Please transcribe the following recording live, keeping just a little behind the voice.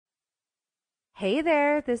Hey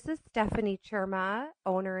there, this is Stephanie Churma,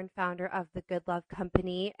 owner and founder of the Good Love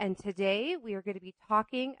Company, and today we are going to be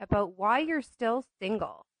talking about why you're still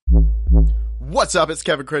single. What's up? It's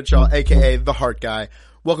Kevin Crenshaw, aka The Heart Guy.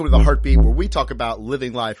 Welcome to The Heartbeat, where we talk about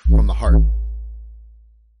living life from the heart.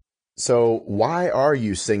 So why are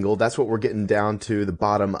you single? That's what we're getting down to the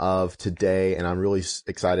bottom of today, and I'm really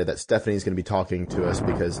excited that Stephanie's going to be talking to us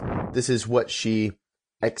because this is what she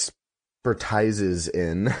expertises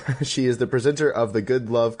in. She is the presenter of the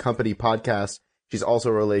Good Love Company podcast. She's also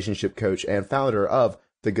a relationship coach and founder of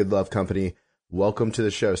the Good Love Company. Welcome to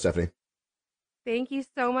the show, Stephanie. Thank you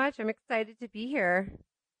so much. I'm excited to be here.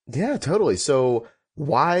 Yeah, totally. So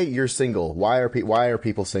why you're single? Why are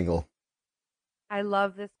people single? I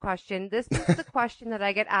love this question. This is the question that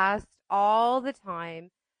I get asked all the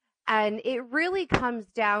time. And it really comes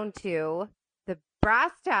down to the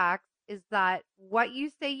brass tacks is that what you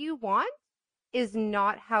say you want is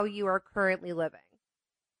not how you are currently living.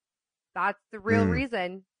 That's the real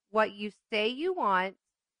reason. What you say you want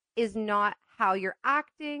is not how you're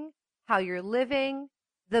acting, how you're living.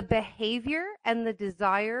 The behavior and the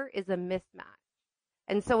desire is a mismatch.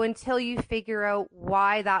 And so until you figure out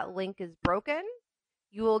why that link is broken,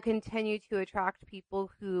 you will continue to attract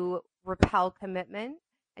people who repel commitment,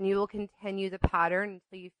 and you will continue the pattern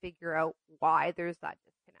until you figure out why there's that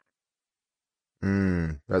disconnect.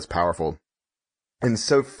 That's powerful. And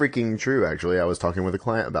so freaking true, actually. I was talking with a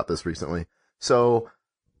client about this recently. So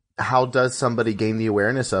how does somebody gain the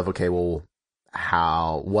awareness of, okay, well,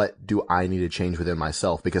 what do I need to change within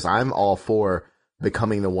myself? Because I'm all for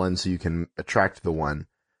becoming the one so you can attract the one.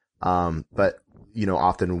 But you know,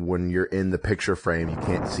 often when you're in the picture frame, you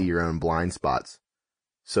can't see your own blind spots.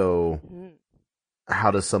 So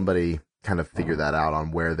how does somebody kind of figure that out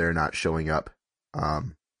on where they're not showing up,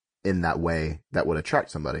 in that way that would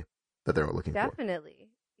attract somebody that they're looking for? Definitely.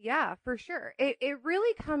 Yeah, for sure. It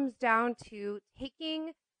really comes down to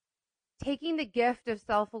taking the gift of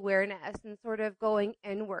self-awareness and sort of going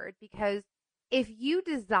inward, because if you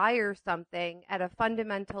desire something at a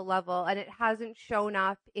fundamental level and it hasn't shown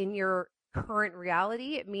up in your current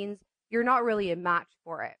reality, it means you're not really a match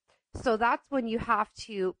for it. So that's when you have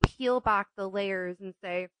to peel back the layers and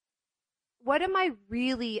say, what am I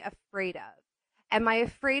really afraid of? Am I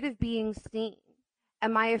afraid of being seen?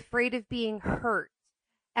 Am I afraid of being hurt?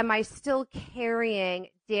 Am I still carrying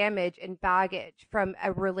damage and baggage from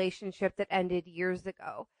a relationship that ended years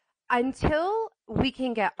ago? Until we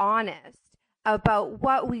can get honest about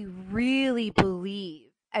what we really believe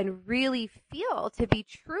and really feel to be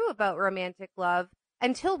true about romantic love,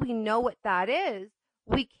 until we know what that is,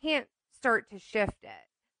 we can't start to shift it.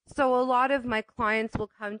 So a lot of my clients will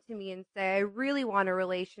come to me and say, I really want a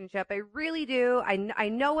relationship. I really do. I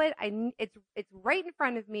know it. It's right in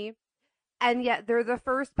front of me. And yet they're the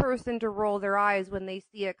first person to roll their eyes when they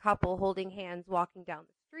see a couple holding hands walking down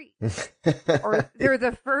the street. Or they're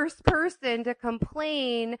the first person to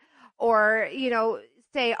complain or,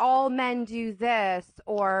 say all men do this,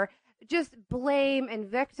 or just blame and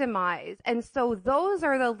victimize. And so those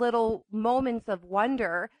are the little moments of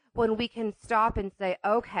wonder when we can stop and say,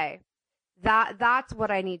 okay, that's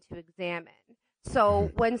what I need to examine.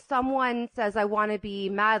 So when someone says, I want to be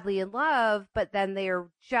madly in love, but then they are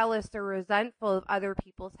jealous or resentful of other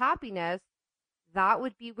people's happiness, that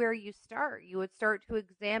would be where you start. You would start to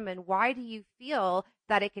examine, why do you feel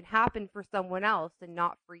that it can happen for someone else and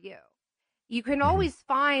not for you? You can always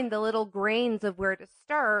find the little grains of where to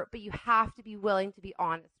start, but you have to be willing to be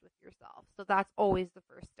honest with yourself. So that's always the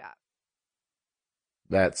first step.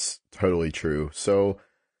 That's totally true. So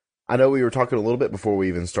I know we were talking a little bit before we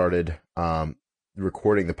even started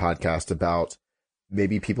recording the podcast about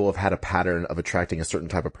maybe people have had a pattern of attracting a certain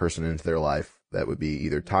type of person into their life that would be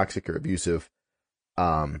either toxic or abusive.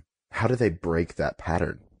 How do they break that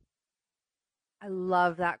pattern? I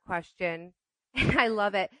love that question. I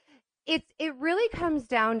love it. It really comes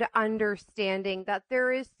down to understanding that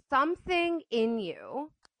there is something in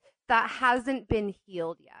you that hasn't been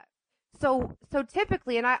healed yet. So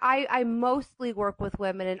typically, and I mostly work with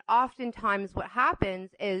women, and oftentimes what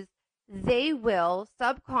happens is they will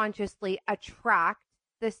subconsciously attract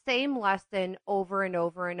the same lesson over and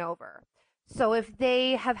over and over. So if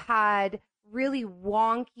they have had really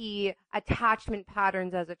wonky attachment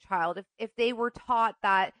patterns as a child, if they were taught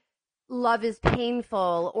that love is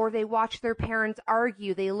painful, or they watch their parents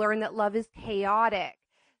argue, they learn that love is chaotic,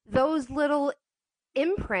 those little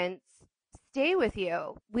imprints stay with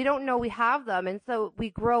you. We don't know we have them. And so we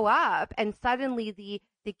grow up and suddenly the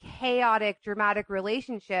chaotic, dramatic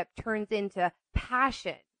relationship turns into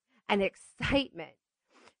passion and excitement.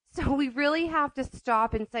 So we really have to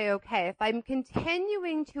stop and say, okay, if I'm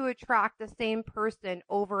continuing to attract the same person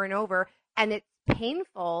over and over and it's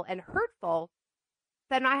painful and hurtful,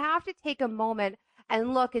 then I have to take a moment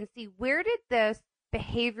and look and see, where did this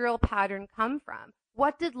behavioral pattern come from?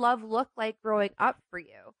 What did love look like growing up for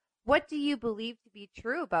you? What do you believe to be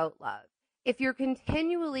true about love? If you're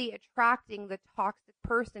continually attracting the toxic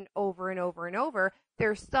person over and over and over,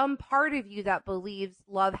 there's some part of you that believes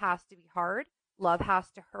love has to be hard, love has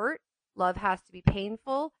to hurt, love has to be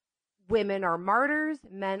painful. Women are martyrs,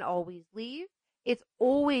 men always leave. It's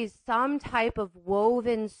always some type of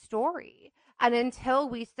woven story. And until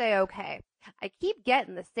we say, okay, I keep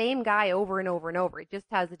getting the same guy over and over and over, it just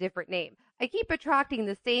has a different name. I keep attracting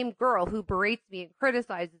the same girl who berates me and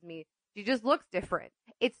criticizes me. She just looks different.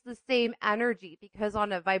 It's the same energy, because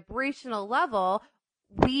on a vibrational level,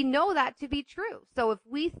 we know that to be true. So if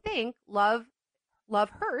we think love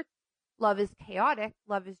hurts, love is chaotic,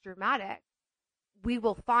 love is dramatic, we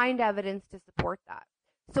will find evidence to support that.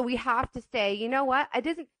 So we have to say, you know what? It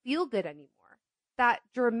doesn't feel good anymore. That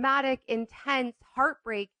dramatic, intense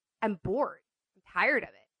heartbreak, I'm bored. I'm tired of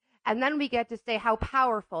it. And then we get to say how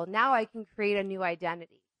powerful. Now I can create a new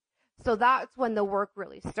identity. So that's when the work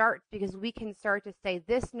really starts, because we can start to say,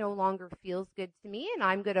 this no longer feels good to me, and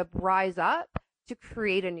I'm going to rise up to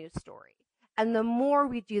create a new story. And the more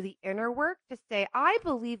we do the inner work to say, I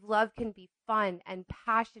believe love can be fun and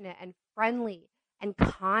passionate and friendly and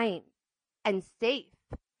kind and safe,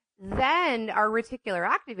 then our reticular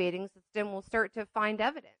activating system will start to find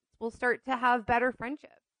evidence. We'll start to have better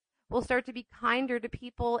friendships. We'll start to be kinder to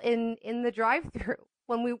people in the drive-through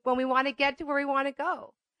when we want to get to where we want to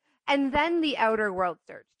go. And then the outer world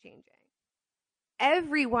starts changing.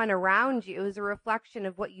 Everyone around you is a reflection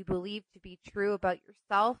of what you believe to be true about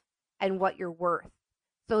yourself and what you're worth.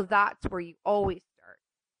 So that's where you always start.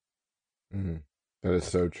 Mm-hmm. That is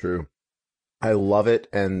so true. I love it,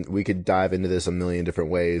 and we could dive into this a million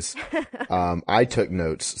different ways. I took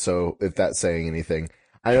notes, so if that's saying anything.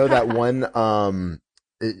 I know that one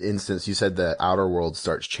instance, you said the outer world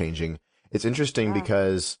starts changing. It's interesting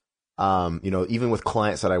because, even with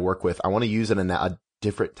clients that I work with, I want to use a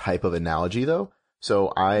different type of analogy, though.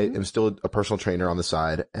 So I am still a personal trainer on the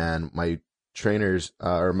side, and my trainers,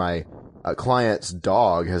 or my client's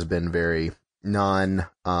dog has been very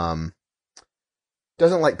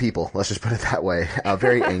doesn't like people. Let's just put it that way.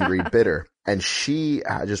 Very angry, bitter. And she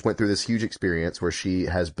just went through this huge experience where she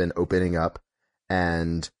has been opening up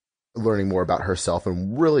and learning more about herself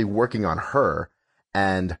and really working on her.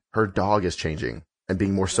 And her dog is changing and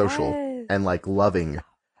being more social and like loving.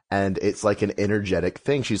 And it's like an energetic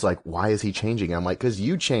thing. She's like, why is he changing? I'm like, cause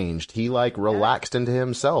you changed. He like relaxed into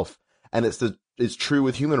himself. And it's true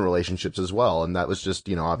with human relationships as well. And that was just,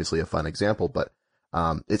 obviously a fun example, but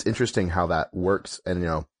it's interesting how that works.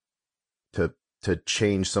 And, to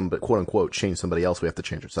change somebody, quote unquote, change somebody else, we have to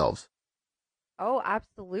change ourselves. Oh,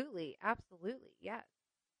 absolutely. Absolutely. Yes.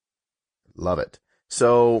 Love it.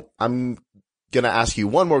 So I'm going to ask you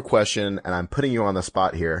one more question, and I'm putting you on the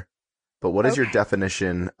spot here, but what is your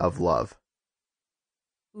definition of love?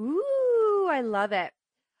 Ooh, I love it.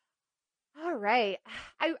 All right.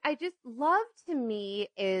 I just, love to me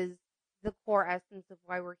is the core essence of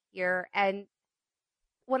why we're here. And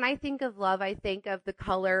when I think of love, I think of the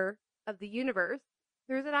color of the universe.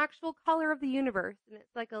 There's an actual color of the universe, and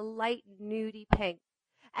it's like a light nudie pink.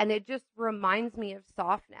 And it just reminds me of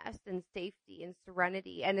softness and safety and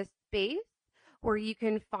serenity, and a space where you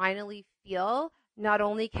can finally feel, not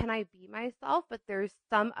only can I be myself, but there's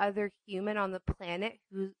some other human on the planet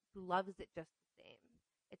who loves it just the same.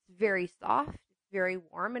 It's very soft, it's very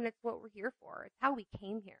warm, and it's what we're here for. It's how we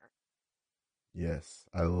came here. Yes,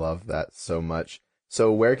 I love that so much.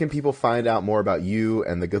 So where can people find out more about you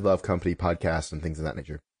and the Good Love Company podcast and things of that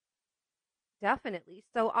nature? Definitely.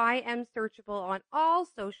 So I am searchable on all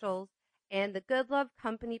socials, and the Good Love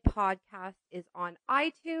Company podcast is on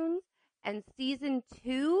iTunes, and season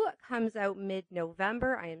 2 comes out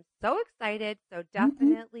mid-November. I am so excited. So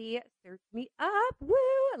definitely search me up. Woo!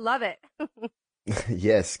 I love it.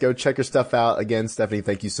 Yes. Go check your stuff out. Again, Stephanie,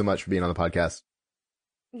 thank you so much for being on the podcast.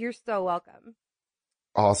 You're so welcome.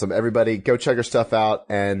 Awesome. Everybody, go check her stuff out.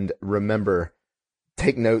 And remember,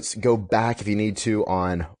 take notes, go back if you need to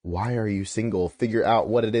on why are you single? Figure out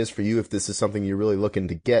what it is for you. If this is something you're really looking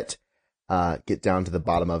to get down to the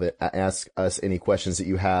bottom of it. Ask us any questions that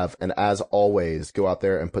you have. And as always, go out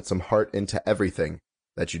there and put some heart into everything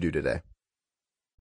that you do today.